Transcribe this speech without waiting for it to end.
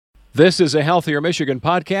This is a Healthier Michigan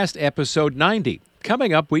podcast, episode 90.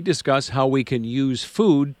 Coming up, we discuss how we can use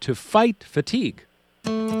food to fight fatigue.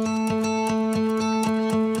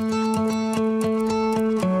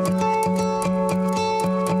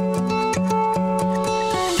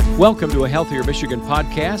 Welcome to a Healthier Michigan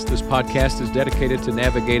podcast. This podcast is dedicated to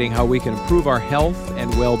navigating how we can improve our health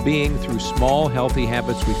and well-being through small, healthy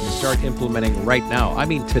habits we can start implementing right now. I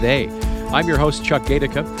mean today. I'm your host, Chuck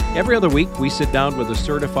Gatica. Every other week, we sit down with a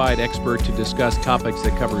certified expert to discuss topics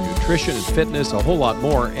that cover nutrition and fitness, a whole lot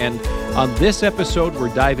more. And on this episode,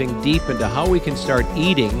 we're diving deep into how we can start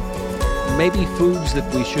eating maybe foods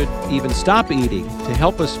that we should even stop eating to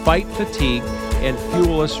help us fight fatigue and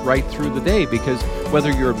fuel us right through the day, because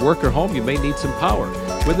whether you're at work or home, you may need some power.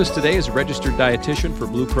 With us today is a registered dietitian for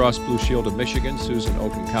Blue Cross Blue Shield of Michigan, Susan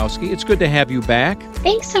Okenkowski. It's good to have you back.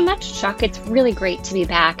 Thanks so much, Chuck. It's really great to be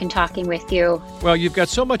back and talking with you. Well, you've got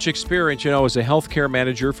so much experience, as a healthcare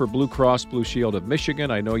manager for Blue Cross Blue Shield of Michigan.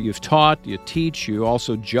 I know you've taught, you teach, you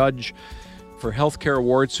also judge for healthcare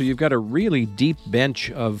awards, so you've got a really deep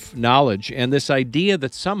bench of knowledge. And this idea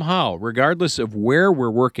that somehow, regardless of where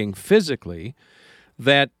we're working physically,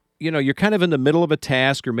 that you're kind of in the middle of a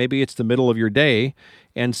task, or maybe it's the middle of your day,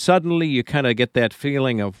 and suddenly you kind of get that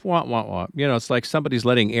feeling of wah, wah, wah. It's like somebody's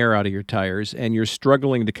letting air out of your tires, and you're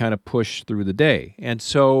struggling to kind of push through the day. And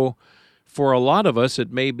so for a lot of us,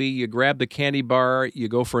 it may be you grab the candy bar, you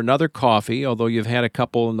go for another coffee, although you've had a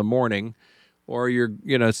couple in the morning, or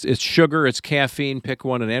it's sugar, it's caffeine, pick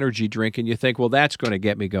one, an energy drink, and you think, well, that's going to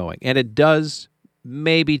get me going. And it does,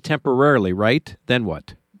 maybe temporarily, right? Then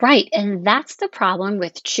what? Right. And that's the problem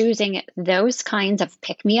with choosing those kinds of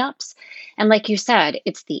pick-me-ups. And like you said,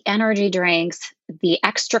 it's the energy drinks, the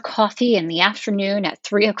extra coffee in the afternoon at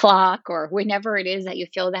 3 o'clock, or whenever it is that you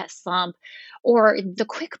feel that slump, or the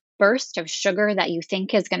quick burst of sugar that you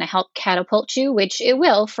think is going to help catapult you, which it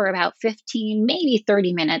will for about 15, maybe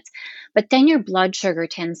 30 minutes. But then your blood sugar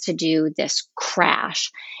tends to do this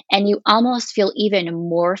crash, and you almost feel even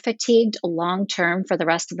more fatigued long term for the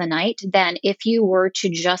rest of the night than if you were to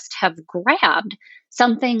just have grabbed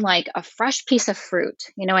something like a fresh piece of fruit.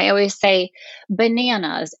 I always say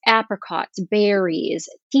bananas, apricots, berries,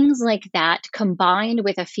 things like that combined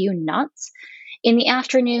with a few nuts in the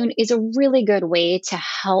afternoon is a really good way to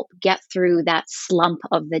help get through that slump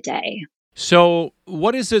of the day. So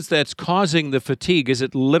what is it that's causing the fatigue? Is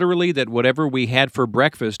it literally that whatever we had for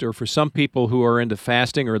breakfast, or for some people who are into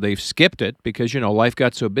fasting, or they've skipped it because, life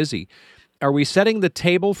got so busy? Are we setting the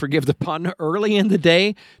table, forgive the pun, early in the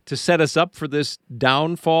day to set us up for this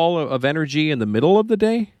downfall of energy in the middle of the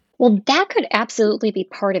day? Well, that could absolutely be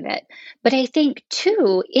part of it. But I think,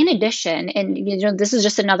 too, in addition, and this is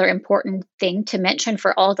just another important thing to mention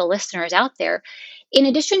for all the listeners out there, in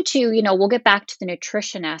addition to, we'll get back to the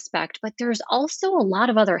nutrition aspect, but there's also a lot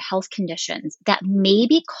of other health conditions that may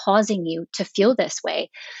be causing you to feel this way.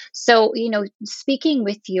 So, speaking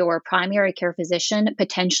with your primary care physician,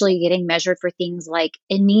 potentially getting measured for things like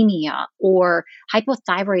anemia or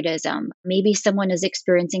hypothyroidism. Maybe someone is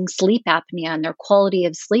experiencing sleep apnea and their quality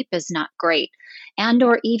of sleep is not great. And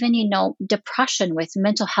or even, depression, with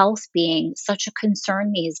mental health being such a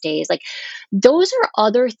concern these days. Like, those are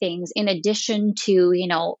other things in addition to,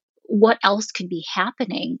 what else could be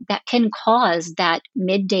happening that can cause that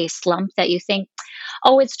midday slump that you think,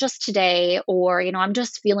 oh, it's just today, or, I'm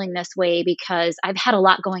just feeling this way because I've had a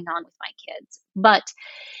lot going on with my kids. But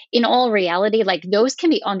in all reality, like, those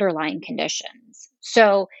can be underlying conditions.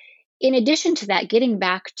 So in addition to that, getting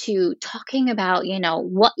back to talking about,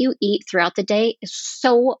 what you eat throughout the day is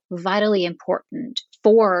so vitally important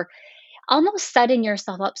for almost setting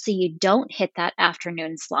yourself up so you don't hit that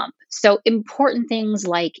afternoon slump. So important things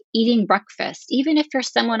like eating breakfast, even if you're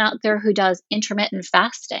someone out there who does intermittent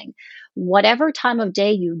fasting, whatever time of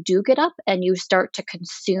day you do get up and you start to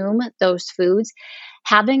consume those foods,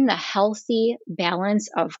 having the healthy balance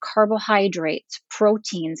of carbohydrates,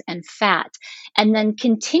 proteins, and fat, and then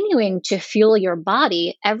continuing to fuel your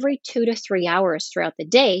body every 2 to 3 hours throughout the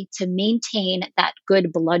day to maintain that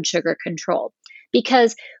good blood sugar control.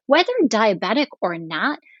 Because whether diabetic or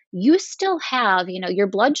not, you still have, your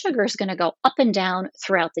blood sugar is going to go up and down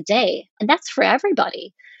throughout the day. And that's for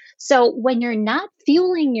everybody. So when you're not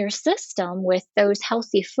fueling your system with those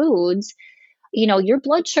healthy foods, your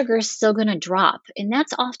blood sugar is still going to drop. And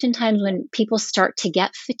that's oftentimes when people start to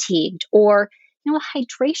get fatigued, or,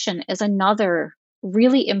 hydration is another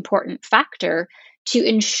really important factor to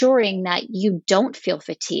ensuring that you don't feel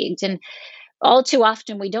fatigued. And all too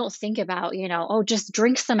often we don't think about, oh, just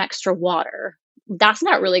drink some extra water. That's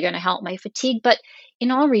not really going to help my fatigue. But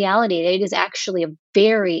in all reality, it is actually a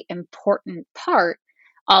very important part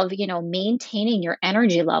of, maintaining your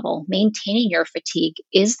energy level, maintaining your fatigue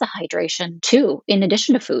is the hydration too, in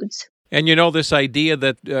addition to foods. And this idea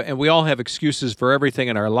that, and we all have excuses for everything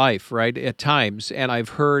in our life, right? At times. And I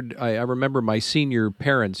remember my senior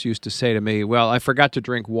parents used to say to me, well, I forgot to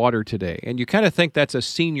drink water today. And you kind of think that's a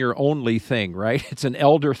senior only thing, right? It's an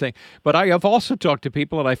elder thing. But I have also talked to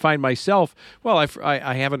people and I find myself, well,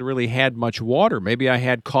 I haven't really had much water. Maybe I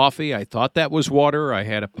had coffee. I thought that was water. I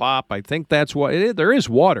had a pop. I think that's what it is. There is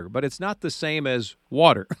water, but it's not the same as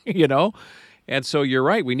water, And so you're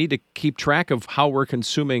right. We need to keep track of how we're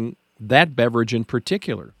consuming that beverage in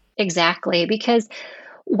particular. Exactly. Because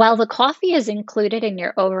while the coffee is included in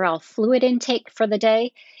your overall fluid intake for the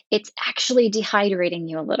day, it's actually dehydrating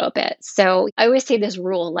you a little bit. So I always say this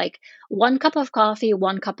rule like 1 cup of coffee,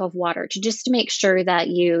 1 cup of water to just to make sure that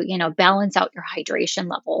you balance out your hydration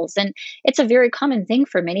levels. And it's a very common thing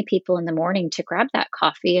for many people in the morning to grab that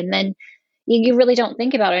coffee. And then you really don't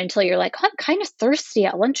think about it until you're like, I'm kind of thirsty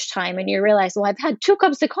at lunchtime. And you realize, well, I've had 2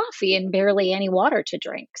 cups of coffee and barely any water to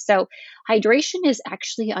drink. So hydration is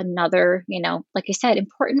actually another, like I said,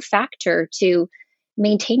 important factor to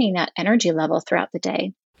maintaining that energy level throughout the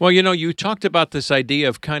day. Well, you talked about this idea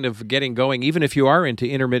of kind of getting going, even if you are into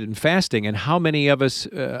intermittent fasting, and how many of us,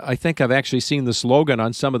 I think I've actually seen the slogan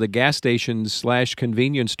on some of the gas stations /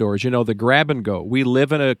 convenience stores, the grab and go. We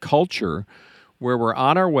live in a culture where we're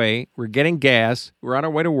on our way, we're getting gas, we're on our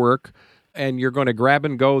way to work, and you're going to grab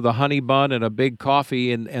and go the honey bun and a big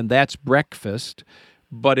coffee, and that's breakfast.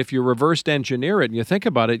 But if you reverse engineer it and you think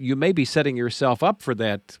about it, you may be setting yourself up for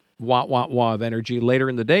that wah of energy later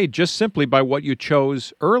in the day just simply by what you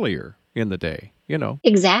chose earlier in the day,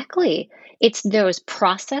 Exactly. It's those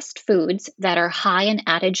processed foods that are high in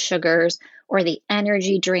added sugars or the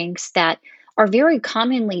energy drinks that are very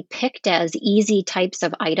commonly picked as easy types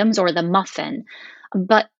of items or the muffin.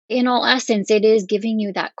 But in all essence, it is giving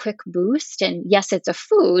you that quick boost. And yes, it's a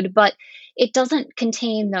food, but it doesn't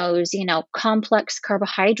contain those, complex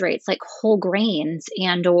carbohydrates like whole grains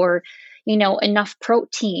and or enough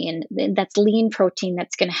protein that's lean protein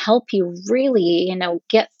that's going to help you really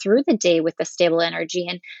get through the day with a stable energy.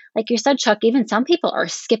 And like you said, Chuck, even some people are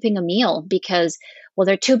skipping a meal because well,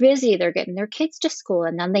 they're too busy, they're getting their kids to school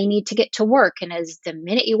and then they need to get to work, and as the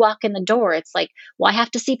minute you walk in the door it's like, well, I have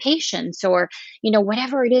to see patients, or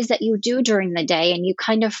whatever it is that you do during the day, and you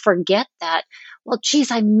kind of forget that, well, geez,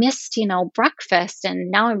 I missed breakfast and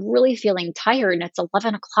now I'm really feeling tired and it's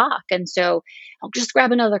 11 o'clock, and so I'll just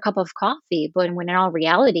grab another cup of coffee. But when in all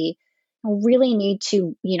reality, I really need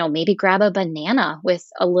to, maybe grab a banana with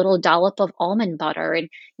a little dollop of almond butter. And,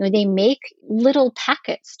 they make little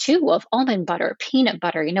packets too of almond butter, peanut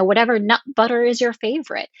butter, whatever nut butter is your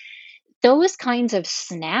favorite. Those kinds of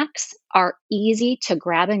snacks are easy to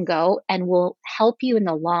grab and go and will help you in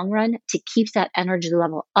the long run to keep that energy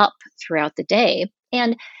level up throughout the day.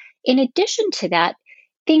 And in addition to that,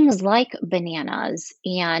 things like bananas,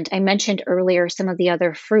 and I mentioned earlier some of the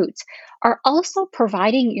other fruits, are also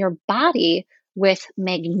providing your body with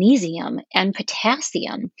magnesium and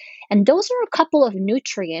potassium. And those are a couple of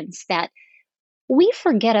nutrients that we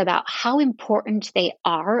forget about how important they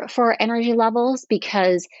are for our energy levels,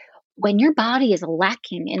 because when your body is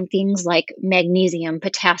lacking in things like magnesium,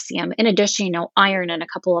 potassium, in addition, iron and a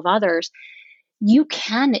couple of others, you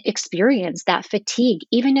can experience that fatigue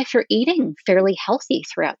even if you're eating fairly healthy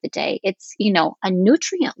throughout the day. It's, a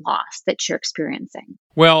nutrient loss that you're experiencing.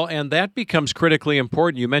 Well, and that becomes critically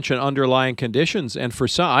important. You mentioned underlying conditions, and for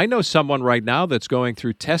some, I know someone right now that's going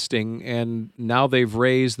through testing, and now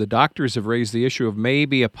the doctors have raised the issue of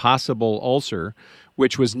maybe a possible ulcer,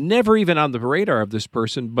 which was never even on the radar of this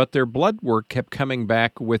person, but their blood work kept coming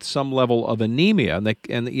back with some level of anemia.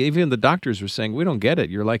 And even the doctors were saying, we don't get it.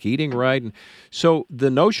 You're like eating right. And so the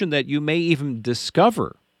notion that you may even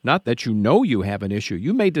discover, not that you have an issue,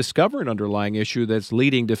 you may discover an underlying issue that's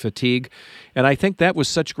leading to fatigue. And I think that was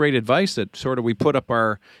such great advice that sort of we put up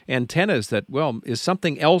our antennas that, well, is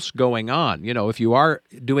something else going on? If you are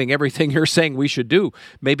doing everything you're saying we should do,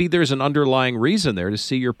 maybe there's an underlying reason there to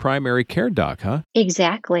see your primary care doc, huh?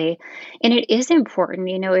 Exactly. And it is important,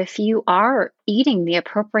 if you are eating the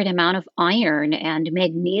appropriate amount of iron and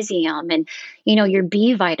magnesium and, your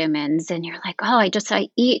B vitamins, and you're like, oh, I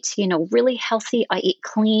eat, really healthy, I eat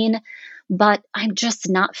clean, but I'm just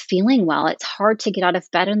not feeling well. It's hard to get out of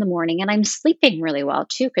bed in the morning, and I'm sleeping really well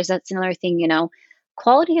too, because that's another thing,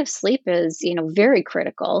 quality of sleep is, very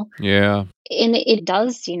critical. Yeah. And it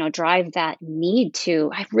does, drive that need to,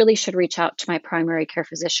 I really should reach out to my primary care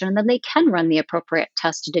physician, and then they can run the appropriate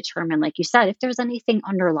test to determine, like you said, if there's anything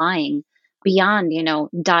underlying beyond,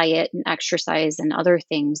 diet and exercise and other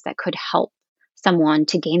things that could help someone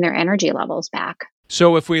to gain their energy levels back.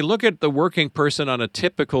 So if we look at the working person on a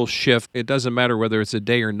typical shift, it doesn't matter whether it's a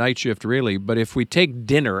day or night shift really, but if we take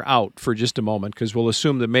dinner out for just a moment, because we'll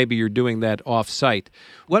assume that maybe you're doing that off site,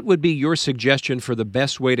 what would be your suggestion for the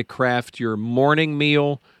best way to craft your morning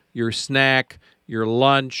meal, your snack, your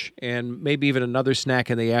lunch, and maybe even another snack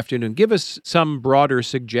in the afternoon? Give us some broader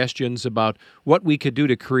suggestions about what we could do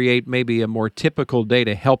to create maybe a more typical day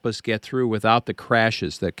to help us get through without the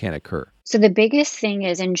crashes that can occur. So the biggest thing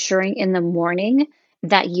is ensuring in the morning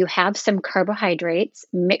that you have some carbohydrates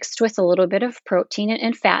mixed with a little bit of protein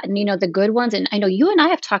and fat. And the good ones, and I know you and I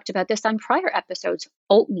have talked about this on prior episodes,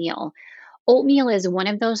 oatmeal. Oatmeal is one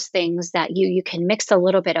of those things that you can mix a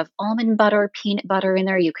little bit of almond butter, peanut butter in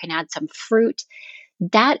there. You can add some fruit.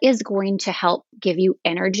 That is going to help give you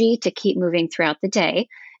energy to keep moving throughout the day.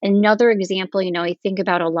 Another example, I think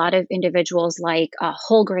about a lot of individuals like a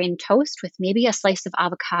whole grain toast with maybe a slice of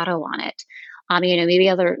avocado on it. Maybe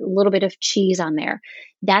other little bit of cheese on there.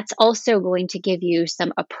 That's also going to give you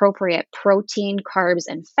some appropriate protein, carbs,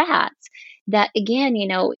 and fats that again,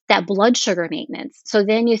 that blood sugar maintenance. So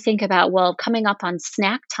then you think about, well, coming up on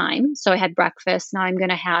snack time. So I had breakfast. Now I'm going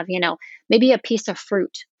to have, maybe a piece of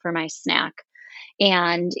fruit for my snack.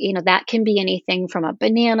 And, that can be anything from a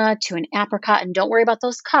banana to an apricot. And don't worry about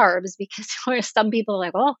those carbs because some people are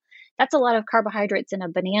like, oh, that's a lot of carbohydrates in a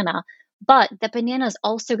banana. But the banana is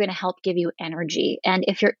also going to help give you energy. And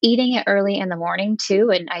if you're eating it early in the morning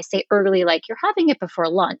too, and I say early, like you're having it before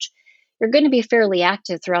lunch, you're going to be fairly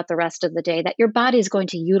active throughout the rest of the day that your body is going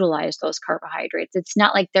to utilize those carbohydrates. It's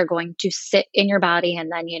not like they're going to sit in your body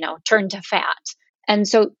and then, turn to fat. And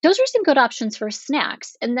so those are some good options for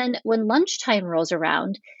snacks. And then when lunchtime rolls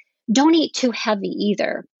around, don't eat too heavy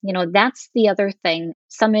either. That's the other thing.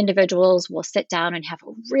 Some individuals will sit down and have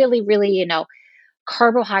a really, really,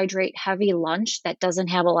 carbohydrate heavy lunch that doesn't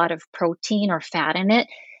have a lot of protein or fat in it.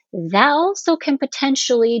 That also can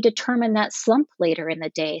potentially determine that slump later in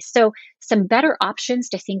the day. So some better options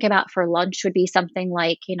to think about for lunch would be something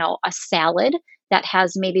like, a salad that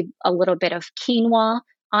has maybe a little bit of quinoa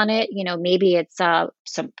on it. Maybe it's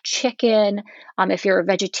some chicken. If you're a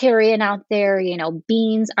vegetarian out there,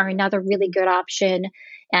 beans are another really good option.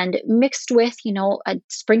 And mixed with, a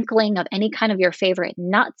sprinkling of any kind of your favorite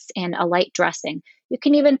nuts and a light dressing. You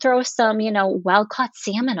can even throw some, wild caught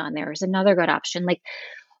salmon on there is another good option. Like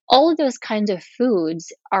all of those kinds of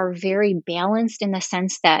foods are very balanced in the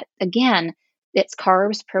sense that, again, it's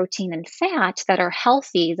carbs, protein, and fat that are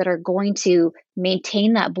healthy, that are going to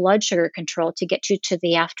maintain that blood sugar control to get you to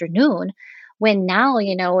the afternoon. When now,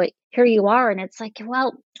 here you are, and it's like,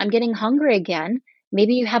 well, I'm getting hungry again.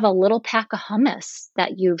 Maybe you have a little pack of hummus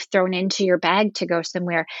that you've thrown into your bag to go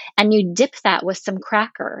somewhere, and you dip that with some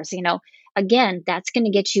crackers. Again, that's going to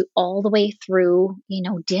get you all the way through,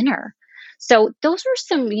 dinner. So those are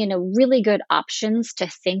some, really good options to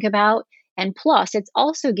think about. And plus, it's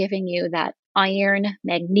also giving you that iron,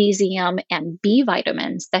 magnesium, and B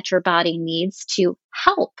vitamins that your body needs to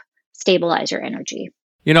help stabilize your energy.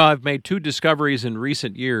 I've made two discoveries in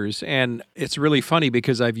recent years, and it's really funny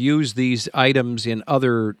because I've used these items in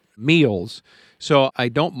other meals. So I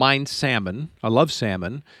don't mind salmon. I love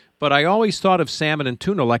salmon. But I always thought of salmon and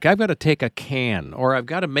tuna like I've got to take a can or I've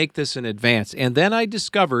got to make this in advance. And then I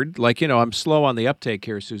discovered, I'm slow on the uptake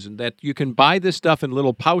here, Susan, that you can buy this stuff in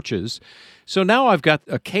little pouches. So now I've got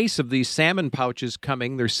a case of these salmon pouches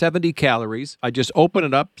coming. They're 70 calories. I just open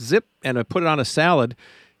it up, zip, and I put it on a salad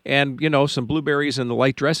and, some blueberries and the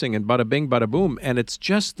light dressing and bada bing, bada boom. And it's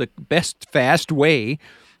just the best fast way,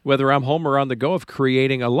 whether I'm home or on the go, of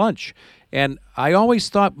creating a lunch. And I always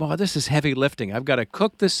thought, well, this is heavy lifting. I've got to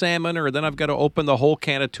cook the salmon or then I've got to open the whole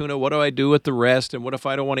can of tuna. What do I do with the rest? And what if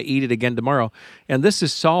I don't want to eat it again tomorrow? And this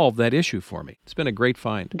has solved that issue for me. It's been a great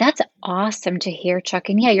find. That's awesome to hear, Chuck.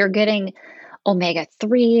 And yeah, you're getting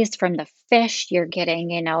omega-3s from the fish. You're getting,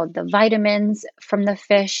 the vitamins from the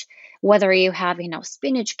fish, whether you have,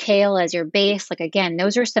 spinach, kale as your base. Like, again,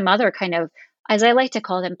 those are some other kind of, as I like to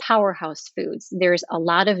call them, powerhouse foods. There's a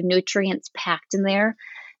lot of nutrients packed in there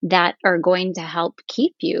that are going to help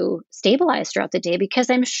keep you stabilized throughout the day. Because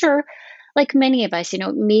I'm sure, like many of us,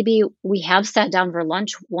 maybe we have sat down for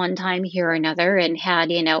lunch one time here or another and had,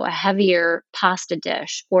 a heavier pasta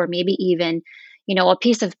dish, or maybe even, a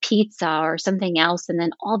piece of pizza or something else. And then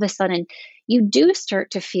all of a sudden you do start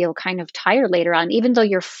to feel kind of tired later on. Even though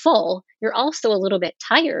you're full, you're also a little bit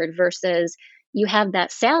tired versus you have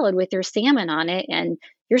that salad with your salmon on it and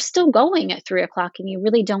you're still going at 3 o'clock and you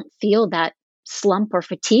really don't feel that slump or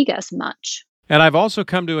fatigue as much. And I've also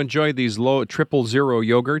come to enjoy these low 000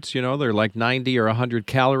 yogurts. They're like 90 or 100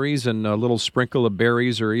 calories and a little sprinkle of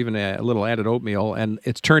berries or even a little added oatmeal. And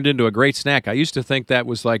it's turned into a great snack. I used to think that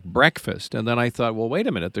was like breakfast. And then I thought, well, wait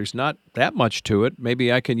a minute, there's not that much to it. Maybe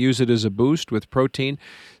I can use it as a boost with protein.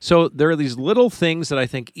 So there are these little things that I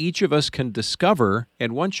think each of us can discover.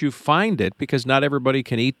 And once you find it, because not everybody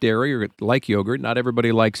can eat dairy or like yogurt, not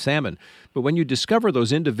everybody likes salmon. But when you discover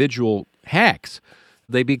those individual hacks,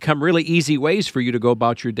 they become really easy ways for you to go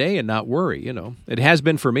about your day and not worry. It has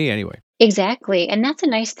been for me anyway. Exactly. And that's a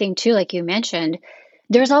nice thing too, like you mentioned.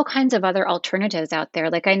 There's all kinds of other alternatives out there.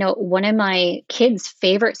 Like I know one of my kids'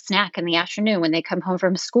 favorite snack in the afternoon when they come home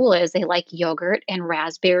from school is they like yogurt and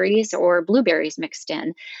raspberries or blueberries mixed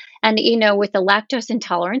in. And with the lactose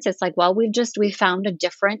intolerance, it's like, well, we found a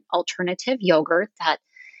different alternative yogurt that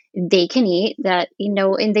they can eat that,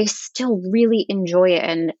 and they still really enjoy it.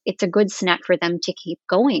 And it's a good snack for them to keep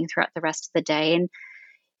going throughout the rest of the day. And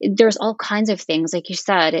there's all kinds of things, like you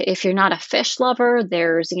said, if you're not a fish lover,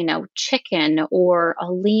 there's, chicken or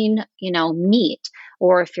a lean, meat.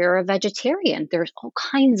 Or if you're a vegetarian, there's all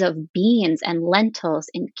kinds of beans and lentils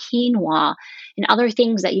and quinoa and other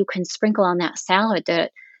things that you can sprinkle on that salad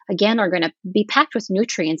that, again, are going to be packed with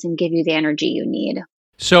nutrients and give you the energy you need.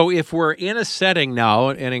 So if we're in a setting now,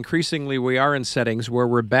 and increasingly we are in settings where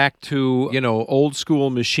we're back to, old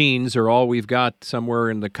school machines are all we've got somewhere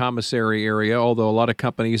in the commissary area, although a lot of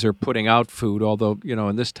companies are putting out food, although,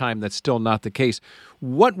 in this time that's still not the case.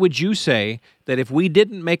 What would you say that if we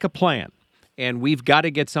didn't make a plan and we've got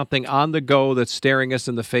to get something on the go that's staring us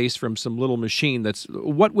in the face from some little machine,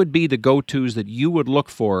 what would be the go-tos that you would look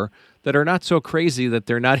for that are not so crazy that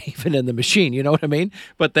they're not even in the machine, you know what I mean?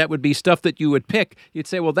 But that would be stuff that you would pick. You'd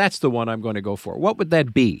say, well, that's the one I'm going to go for. What would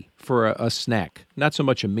that be for a snack? Not so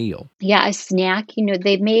much a meal. Yeah, a snack,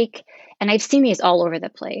 they make, and I've seen these all over the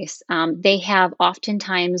place. They have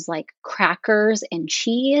oftentimes like crackers and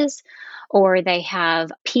cheese, or they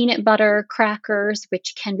have peanut butter crackers,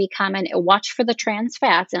 which can be common. Watch for the trans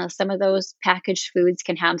fats. Some of those packaged foods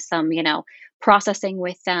can have some, processing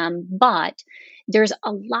with them, but there's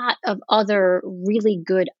a lot of other really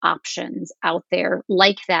good options out there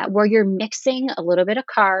like that, where you're mixing a little bit of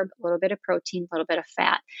carb, a little bit of protein, a little bit of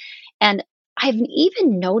fat. And I've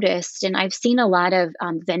even noticed, and I've seen a lot of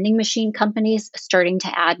vending machine companies starting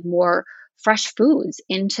to add more fresh foods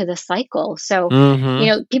into the cycle. So,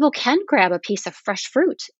 people can grab a piece of fresh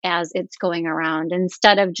fruit as it's going around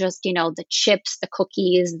instead of just, the chips, the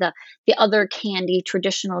cookies, the other candy,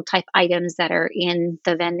 traditional type items that are in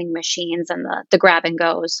the vending machines and the grab and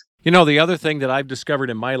goes. The other thing that I've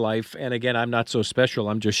discovered in my life, and again, I'm not so special,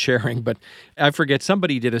 I'm just sharing, but I forget,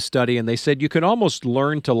 somebody did a study and they said you can almost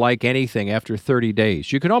learn to like anything after 30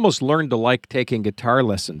 days. You can almost learn to like taking guitar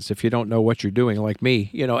lessons if you don't know what you're doing, like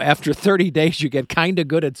me. After 30 days, you get kind of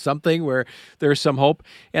good at something where there's some hope.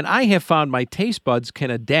 And I have found my taste buds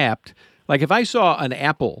can adapt. Like if I saw an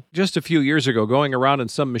apple just a few years ago going around in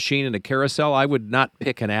some machine in a carousel, I would not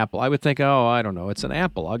pick an apple. I would think, oh, I don't know, it's an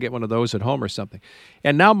apple. I'll get one of those at home or something.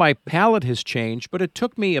 And now my palate has changed, but it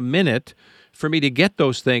took me a minute for me to get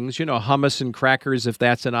those things, hummus and crackers, if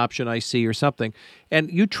that's an option I see or something. And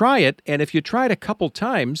you try it, and if you try it a couple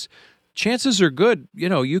times, chances are good,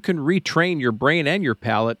 you can retrain your brain and your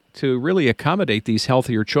palate to really accommodate these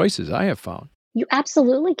healthier choices, I have found. You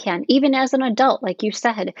absolutely can, even as an adult, like you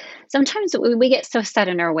said. Sometimes we get so set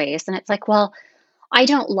in our ways, and it's like, well, I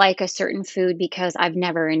don't like a certain food because I've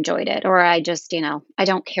never enjoyed it, or I just, I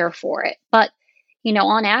don't care for it. But,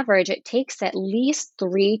 on average, it takes at least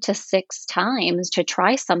 3 to 6 times to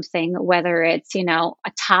try something, whether it's, a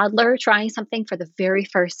toddler trying something for the very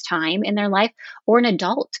first time in their life, or an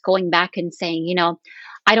adult going back and saying,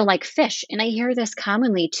 I don't like fish. And I hear this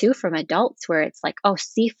commonly too from adults where it's like, oh,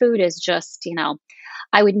 seafood is just,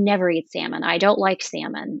 I would never eat salmon. I don't like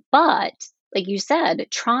salmon. But like you said,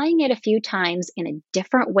 trying it a few times in a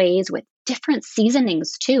different ways with different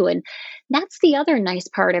seasonings too. And that's the other nice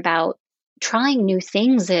part about trying new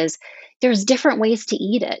things is there's different ways to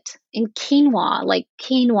eat it. And quinoa, like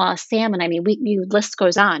quinoa, salmon, I mean, list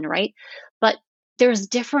goes on, right? But there's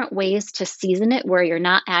different ways to season it where you're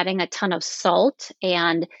not adding a ton of salt,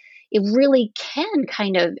 and it really can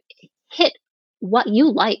kind of hit what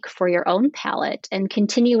you like for your own palate, and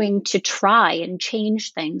continuing to try and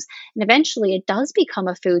change things. And eventually it does become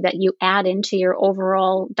a food that you add into your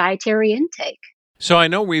overall dietary intake. So I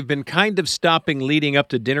know we've been kind of stopping leading up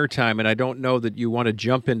to dinner time, and I don't know that you want to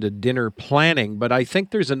jump into dinner planning, but I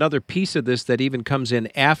think there's another piece of this that even comes in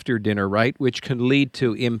after dinner, right, which can lead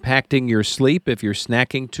to impacting your sleep if you're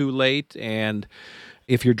snacking too late, and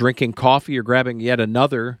if you're drinking coffee or grabbing yet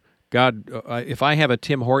another God, if I have a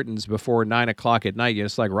Tim Hortons before 9 o'clock at night,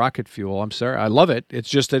 it's like rocket fuel. I'm sorry. I love it. It's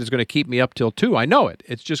just that it's going to keep me up till 2. I know it.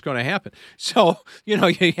 It's just going to happen. So, you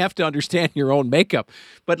have to understand your own makeup.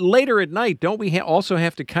 But later at night, don't we also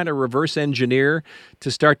have to kind of reverse engineer to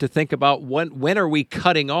start to think about when are we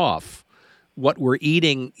cutting off what we're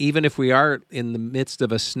eating, even if we are in the midst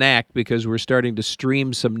of a snack because we're starting to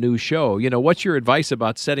stream some new show? What's your advice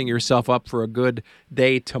about setting yourself up for a good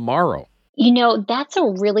day tomorrow? That's a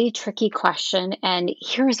really tricky question. And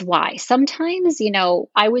here's why. Sometimes,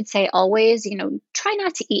 I would say always, try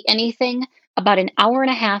not to eat anything about an hour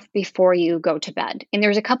and a half before you go to bed. And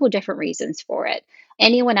there's a couple different reasons for it.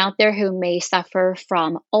 Anyone out there who may suffer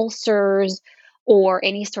from ulcers or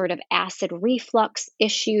any sort of acid reflux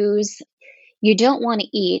issues, you don't want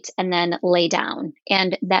to eat and then lay down.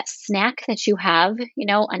 And that snack that you have,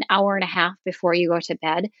 an hour and a half before you go to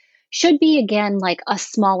bed should be, again, like a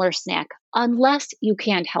smaller snack, unless you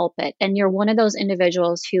can't help it. And you're one of those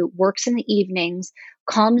individuals who works in the evenings,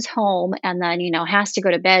 comes home, and then, has to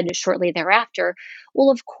go to bed shortly thereafter. Well,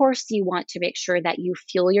 of course, you want to make sure that you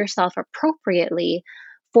fuel yourself appropriately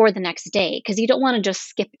for the next day, because you don't want to just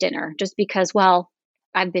skip dinner just because, well,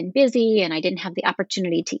 I've been busy and I didn't have the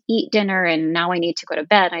opportunity to eat dinner and now I need to go to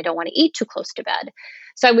bed. I don't want to eat too close to bed.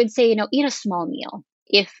 So I would say, eat a small meal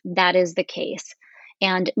if that is the case,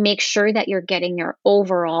 and make sure that you're getting your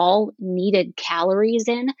overall needed calories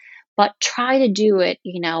in, but try to do it,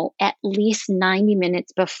 at least 90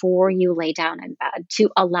 minutes before you lay down in bed to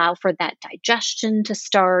allow for that digestion to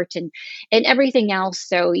start and everything else,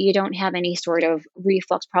 so you don't have any sort of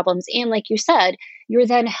reflux problems. And like you said, you're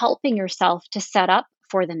then helping yourself to set up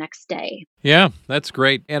for the next day. Yeah, that's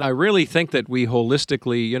great. And I really think that we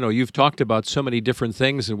holistically, you've talked about so many different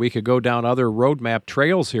things and we could go down other roadmap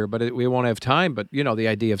trails here, but we won't have time. But, the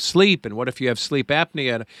idea of sleep, and what if you have sleep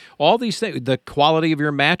apnea, and all these things, the quality of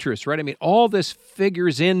your mattress, right? I mean, all this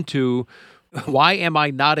figures into why am I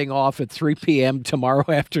nodding off at 3 p.m. tomorrow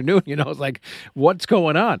afternoon? It's like, what's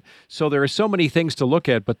going on? So there are so many things to look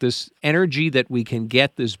at, but this energy that we can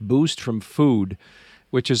get, this boost from food,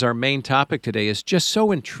 which is our main topic today, is just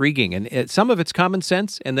so intriguing. And some of it's common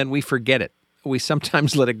sense, and then we forget it. We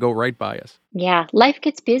sometimes let it go right by us. Yeah, life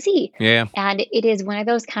gets busy. Yeah. And it is one of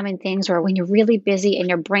those common things where when you're really busy and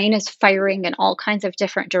your brain is firing in all kinds of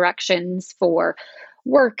different directions for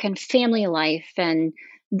work and family life and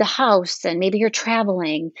the house, and maybe you're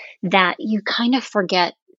traveling, that you kind of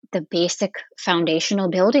forget the basic foundational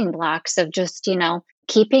building blocks of just,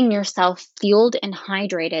 keeping yourself fueled and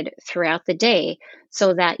hydrated throughout the day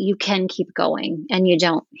so that you can keep going and you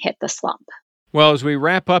don't hit the slump. Well, as we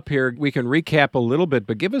wrap up here, we can recap a little bit,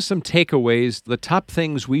 but give us some takeaways, the top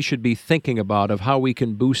things we should be thinking about of how we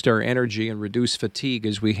can boost our energy and reduce fatigue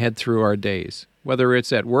as we head through our days, whether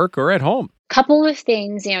it's at work or at home. Couple of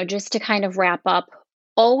things, just to kind of wrap up.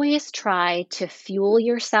 Always try to fuel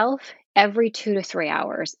yourself every 2 to 3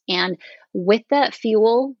 hours. And with that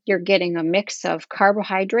fuel, you're getting a mix of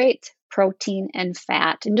carbohydrate, protein, and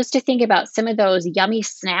fat. And just to think about some of those yummy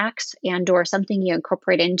snacks and or something you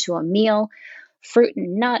incorporate into a meal, fruit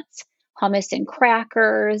and nuts, hummus and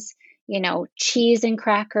crackers, cheese and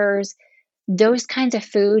crackers. Those kinds of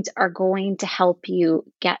foods are going to help you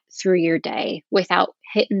get through your day without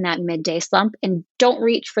hitting that midday slump. And don't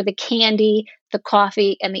reach for the candy, the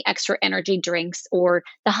coffee, and the extra energy drinks or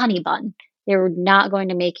the honey bun. They're not going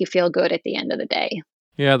to make you feel good at the end of the day.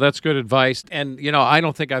 Yeah, that's good advice. And, I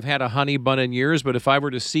don't think I've had a honey bun in years, but if I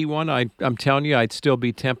were to see one, I'm telling you, I'd still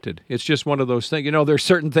be tempted. It's just one of those things. There's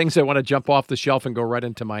certain things that want to jump off the shelf and go right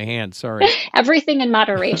into my hand. Sorry. Everything in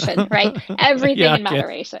moderation, right? Everything in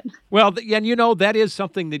moderation. Yeah. Well, and that is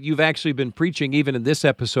something that you've actually been preaching even in this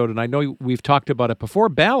episode, and I know we've talked about it before,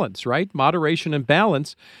 balance, right? Moderation and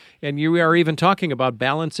balance. And you are even talking about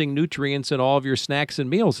balancing nutrients in all of your snacks and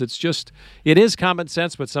meals. It is common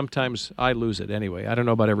sense, but sometimes I lose it anyway. I don't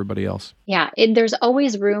know about everybody else. Yeah, there's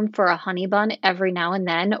always room for a honey bun every now and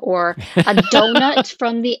then, or a donut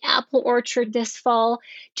from the apple orchard this fall.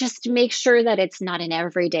 Just make sure that it's not an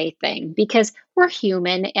everyday thing, because we're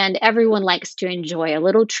human and everyone likes to enjoy a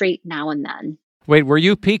little treat now and then. Wait, were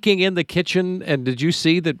you peeking in the kitchen, and did you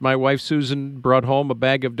see that my wife Susan brought home a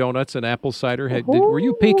bag of donuts and apple cider? Were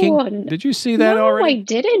you peeking? Did you see that already? No, I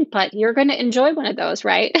didn't, but you're going to enjoy one of those,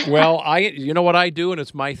 right? Well, you know what I do, and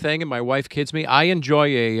it's my thing, and my wife kids me? I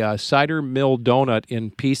enjoy a cider mill donut in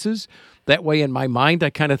pieces. That way, in my mind, I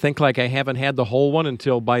kind of think like I haven't had the whole one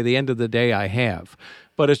until by the end of the day I have.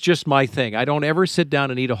 but it's just my thing. I don't ever sit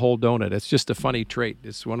down and eat a whole donut. It's just a funny trait.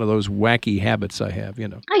 It's one of those wacky habits I have,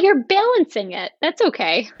 Oh, you're balancing it. That's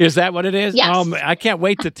okay. Is that what it is? Yes. I can't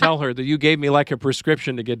wait to tell her that you gave me like a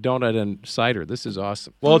prescription to get donut and cider. This is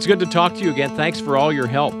awesome. Well, it's good to talk to you again. Thanks for all your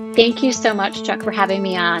help. Thank you so much, Chuck, for having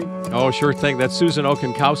me on. Oh, sure thing. That's Susan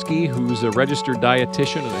Okonkowski, who's a registered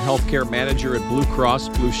dietitian and a healthcare manager at Blue Cross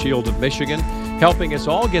Blue Shield of Michigan, helping us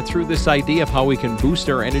all get through this idea of how we can boost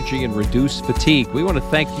our energy and reduce fatigue. We want to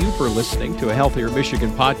thank you for listening to a Healthier Michigan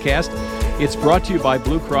podcast. It's brought to you by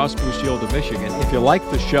Blue Cross Blue Shield of Michigan. If you like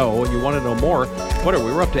the show and you want to know more,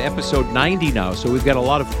 we're up to episode 90 now, so we've got a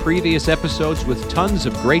lot of previous episodes with tons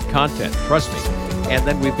of great content, trust me. And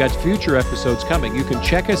then we've got future episodes coming. You can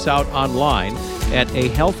check us out online at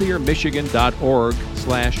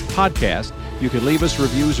ahealthiermichigan.org/podcast. You can leave us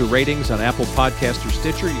reviews or ratings on Apple Podcast or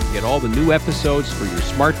Stitcher. You can get all the new episodes for your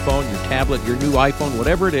smartphone, your tablet, your new iPhone,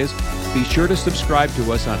 whatever it is. Be sure to subscribe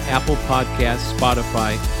to us on Apple Podcasts,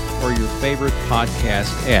 Spotify, or your favorite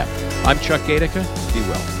podcast app. I'm Chuck Gatica. Be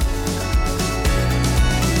well.